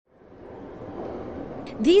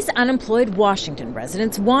These unemployed Washington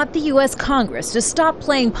residents want the U.S. Congress to stop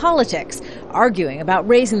playing politics, arguing about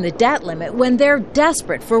raising the debt limit when they're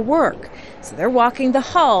desperate for work. So they're walking the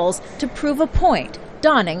halls to prove a point,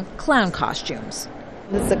 donning clown costumes.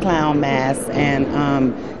 It's a clown mask,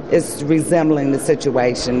 and it's resembling the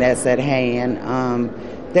situation that's at hand.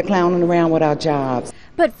 They're clowning around with our jobs.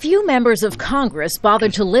 But few members of Congress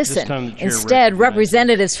bothered to listen. Instead,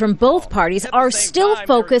 representatives from both parties are still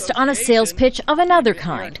focused on a sales pitch of another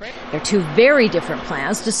kind. They're two very different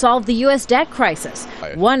plans to solve the U.S. debt crisis.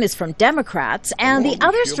 One is from Democrats, and the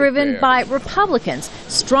other's driven by Republicans,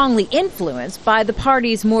 strongly influenced by the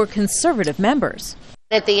party's more conservative members.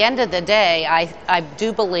 At the end of the day, I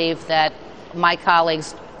do believe that my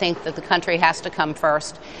colleagues think that the country has to come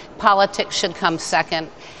first, politics should come second,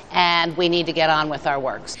 and we need to get on with our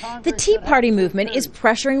works. The Tea Party movement is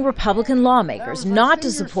pressuring Republican lawmakers not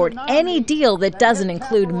to support any deal that doesn't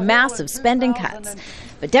include massive spending cuts.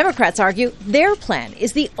 But Democrats argue their plan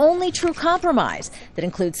is the only true compromise that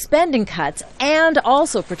includes spending cuts and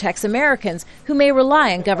also protects Americans who may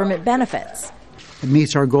rely on government benefits. It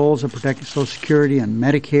meets our goals of protecting Social Security and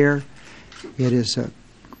Medicare. It is a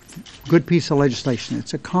good piece of legislation.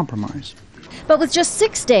 It's a compromise. But with just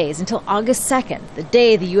 6 days until August 2nd, the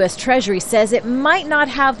day the U.S. Treasury says it might not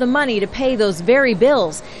have the money to pay those very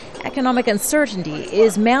bills, economic uncertainty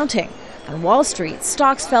is mounting. On Wall Street,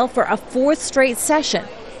 stocks fell for a fourth straight session.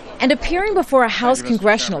 And appearing before a House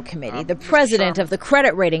Congressional Committee, the president of the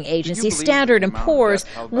credit rating agency Standard & Poor's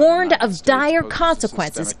warned of dire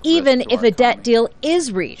consequences even if a debt deal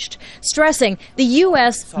is reached, stressing the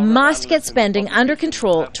U.S. must get spending under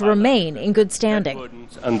control to remain in good standing.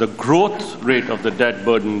 And the growth rate of the debt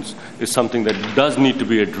burdens is something that does need to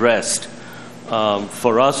be addressed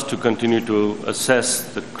for us to continue to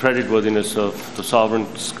assess the creditworthiness of the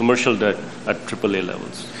sovereign's commercial debt at AAA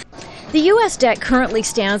levels. The U.S. debt currently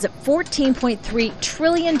stands at $14.3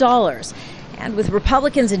 trillion. And with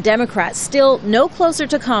Republicans and Democrats still no closer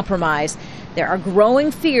to compromise, there are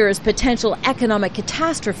growing fears potential economic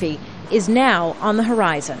catastrophe is now on the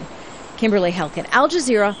horizon. Kimberly, Halkett, Al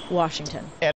Jazeera, Washington.